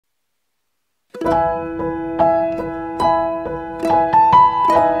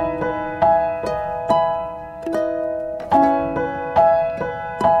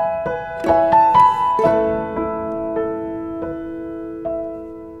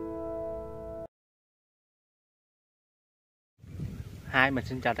Mình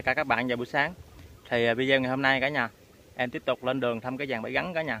xin chào tất cả các bạn vào buổi sáng. Thì video ngày hôm nay cả nhà, em tiếp tục lên đường thăm cái dàn bẫy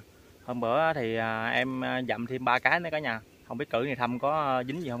gắn cả nhà. Hôm bữa thì em dặm thêm 3 cái nữa cả nhà. Không biết cử này thăm có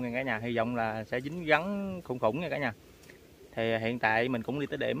dính gì không nha cả nhà. Hy vọng là sẽ dính gắn khủng khủng nha cả nhà. Thì hiện tại mình cũng đi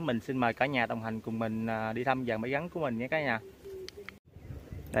tới điểm, mình xin mời cả nhà đồng hành cùng mình đi thăm dàn bẫy gắn của mình nha cả nhà.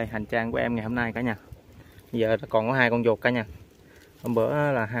 Đây hành trang của em ngày hôm nay cả nhà. Giờ còn có 2 con chuột cả nhà. Hôm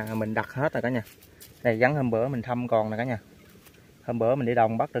bữa là mình đặt hết rồi cả nhà. Đây gắn hôm bữa mình thăm còn nè cả nhà. Hôm bữa mình đi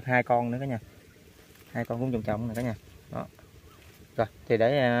đồng bắt được 2 con nữa cả nhà. 2 con cũng trọng nè cả nhà. Đó. Rồi thì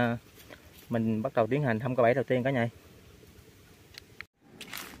để mình bắt đầu tiến hành thăm cái bẫy đầu tiên cả nhà.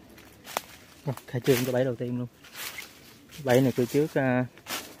 Khai trương cái bẫy đầu tiên luôn. Bẫy này cử trước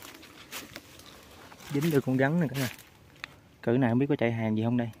dính được con rắn này cả nhà. Cử này không biết có chạy hàng gì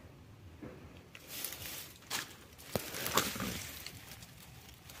không đây.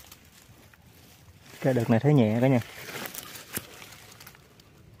 Cái đợt này thấy nhẹ cả nhà.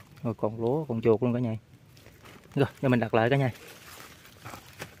 Rồi còn lúa, còn chuột luôn cả nhà. Rồi, cho mình đặt lại cả nhà.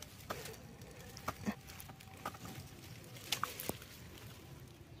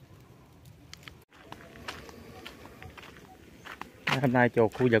 Hôm nay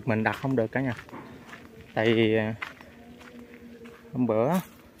chuột khu vực mình đặt không được cả nhà. Tại vì hôm bữa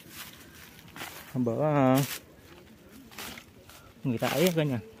người ta ấy cả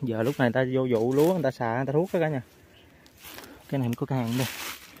nhà. Giờ lúc này người ta vô vụ lúa, người ta xạ, người ta thuốc đó cả nhà. Cái này không có càng đâu.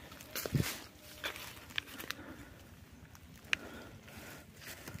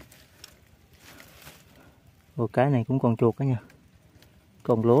 Ồ, cái này cũng còn chuột cả nhà.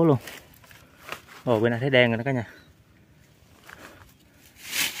 Còn lúa luôn. Ồ, bên này thấy đen rồi đó cả nhà.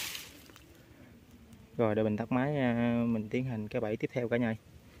 Rồi để mình tắt máy, mình tiến hành cái bẫy tiếp theo cả nhà.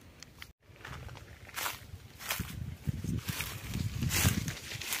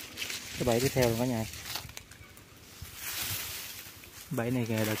 Cái bẫy tiếp theo luôn cả nhà. Bẫy này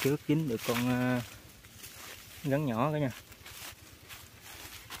đợt trước dính được con rắn nhỏ cả nhà.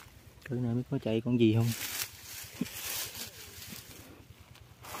 Cử này biết có chạy con gì không.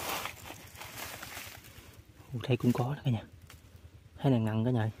 Thấy cũng có đó cả nhà. Thấy nặng nặng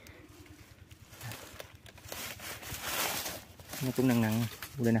cả nhà. Nó cũng nặng nặng.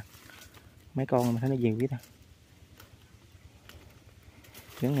 Đây nè. Mấy con mà thấy nó nhiều biết ta.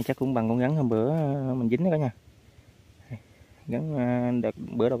 Rắn này chắc cũng bằng con rắn hôm bữa mình dính đó cả nhà. Rắn đợt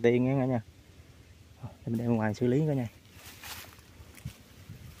bữa đầu tiên cả nhà. Để mình đem ngoài xử lý cả nhà.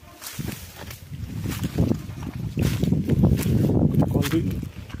 Con gì?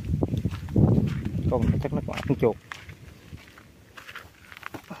 Con chắc nó quả con chuột.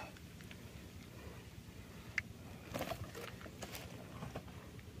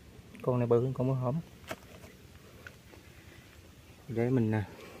 Con này bự hơn con bướm hổm. Để mình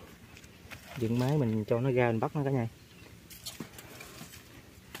dựng máy mình cho nó ra mình bắt nó cả nhà.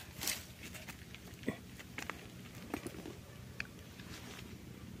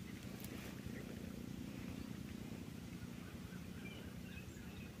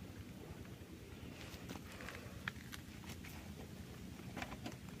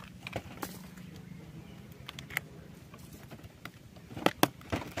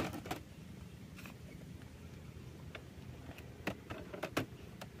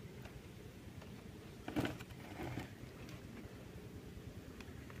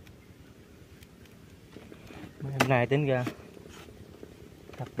 Hôm nay tính ra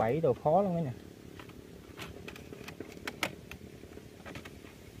đặt bẫy đồ khó lắm đó nè.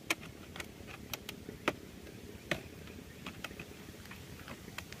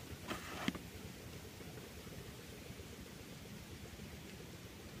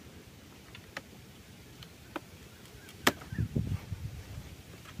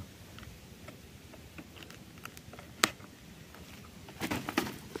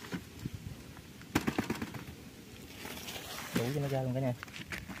 Đủ cho nó ra luôn cả nhà.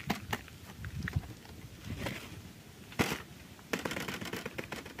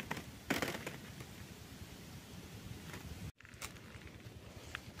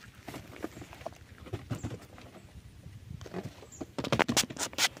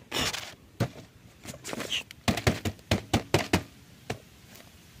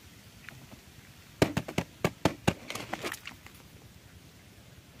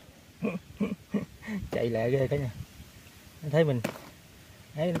 Chạy lẹ ghê cả nhà. Nó thấy mình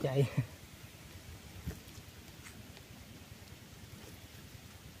thấy nó chạy.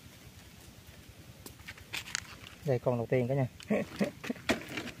 Đây con đầu tiên cả nhà.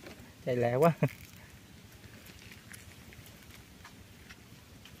 Chạy lẹ quá.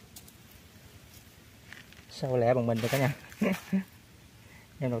 Sao lẹ bằng mình được cả nhà.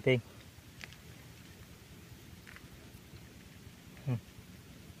 Em đầu tiên.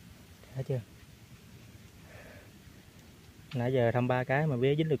 Thấy chưa? Nãy giờ thăm 3 cái mà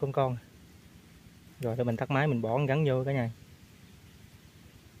bé dính được con. Rồi thì mình tắt máy mình bỏ con gắn vô cả nhà.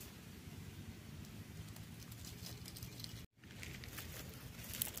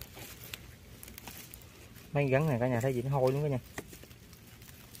 Mấy gắn này cả nhà thấy gì nó hôi luôn cả nhà.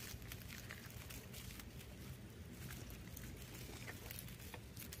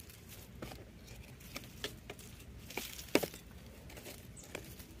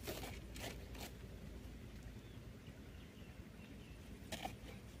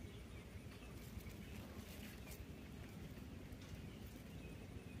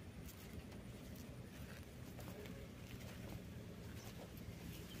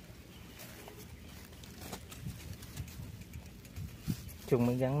 Chung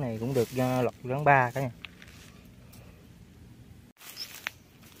mấy gắn này cũng được lọc gắn 3 cả nhà.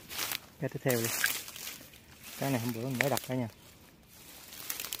 Cái tiếp theo đi. Cái này hôm bữa mình mới đặt cả nhà.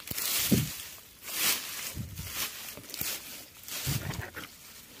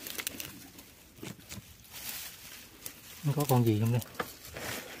 Không có con gì không đây.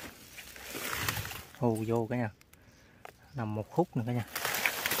 Hù vô cả nhà. Nằm một khúc nữa cả nhà.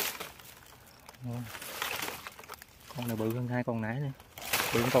 Con này bự hơn 2 con nãy nữa.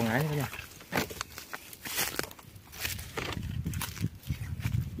 Bự hơn con nãy nữa cả nhà.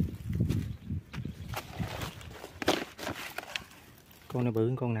 Con này bự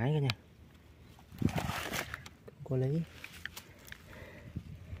hơn con nãy cả nhà. Không có lý.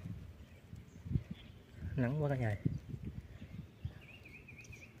 Nắng quá cả nhà.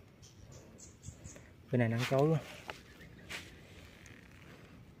 Bên này nắng tối quá.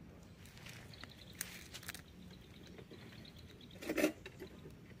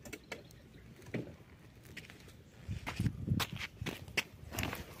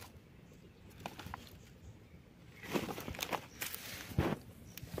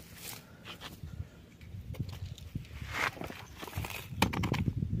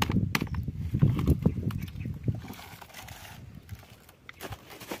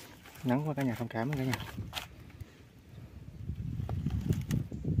 Nắng quá cả nhà, thông cảm cả nhà.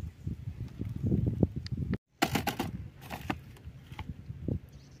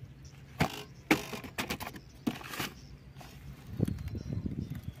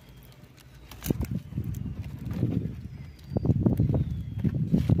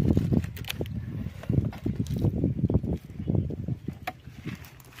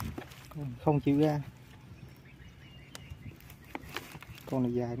 Không chịu ra. Con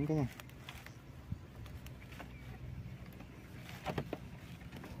này dài lắm cả nhà.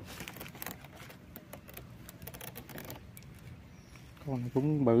 Con này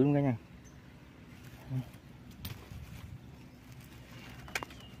cũng bự luôn cả nhà.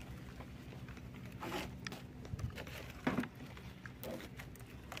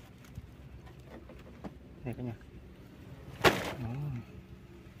 Đây cả nhà. Đó.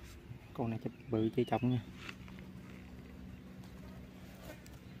 Con này chắc bự chơi trọng nha.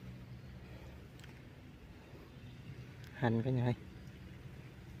 Hành cả nhà ơi.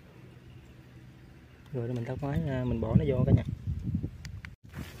 Rồi để mình tắt máy mình bỏ nó vô cả nhà.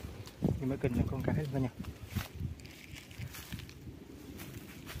 Nhưng mới kinh là con cái cả nhà.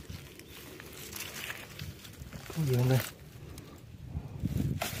 Có gì không đây?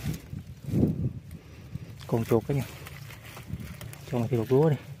 Con chuột cả nhà. Cho mà thì lột lúa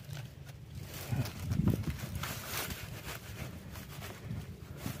đi.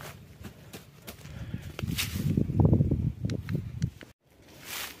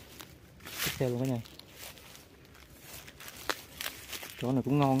 Tiếp theo luôn cả nhà. Chỗ này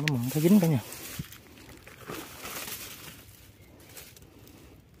cũng ngon lắm mà không thấy dính cả nhà.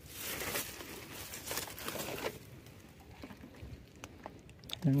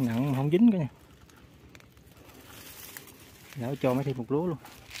 Nặng nặng mà không dính cả nhà. Đỡ cho mấy thêm một lúa luôn.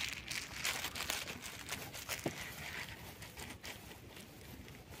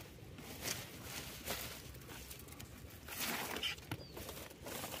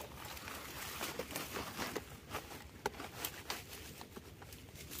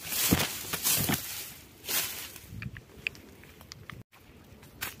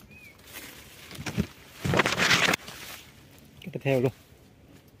 Cái tiếp theo luôn.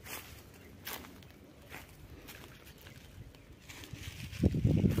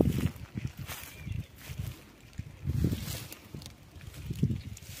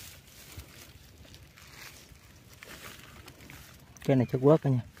 Cái này chất quớt cả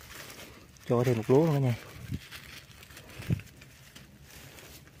nha, cho thêm một lúa luôn cả nha.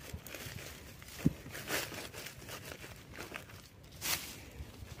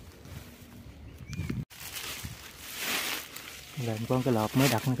 Làm con cái lợp mới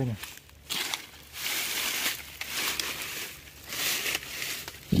đặt nữa cả nhà.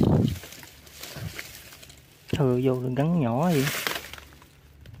 Thừa vô đừng gắn nhỏ gì.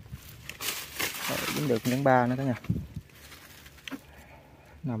 Rồi, dính được gắn 3 nữa cả nhà.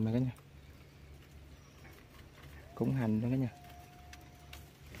 Nằm này cả nhà. Cũng hành nữa cả nhà.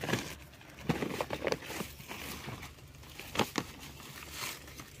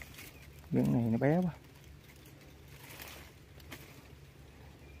 Gắn này nó bé quá.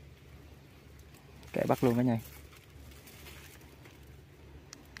 Kệ bắt luôn cả nhà.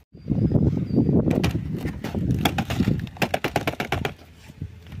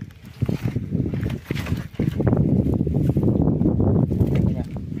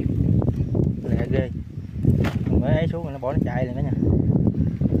 Lẹ ghê. Mình mới ấy xuống rồi nó bỏ nó chạy rồi cả nhà.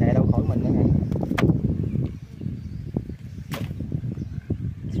 Chạy đâu khỏi mình cả nhà.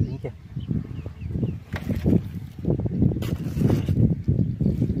 Xuống chưa?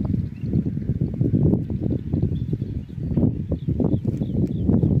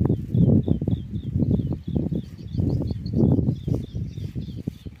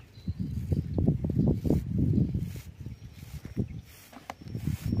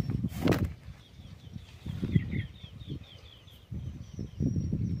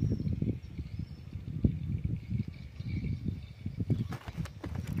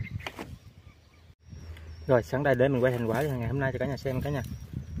 Rồi sẵn đây để mình quay thành quả ngày hôm nay cho cả nhà xem cả nhà.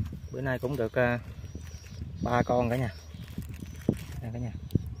 Bữa nay cũng được 3 con cả nhà. Đây cả nhà.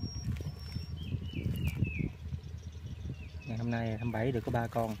 Ngày hôm nay tháng 7 được có 3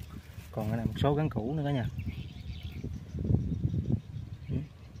 con. Còn cái này một số gắn cũ nữa cả nhà.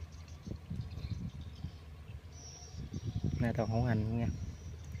 Này toàn hữu hành luôn nha.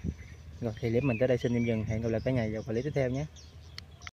 Rồi thì clip mình tới đây xin dừng. Hẹn gặp lại cả nhà vào clip tiếp theo nhé.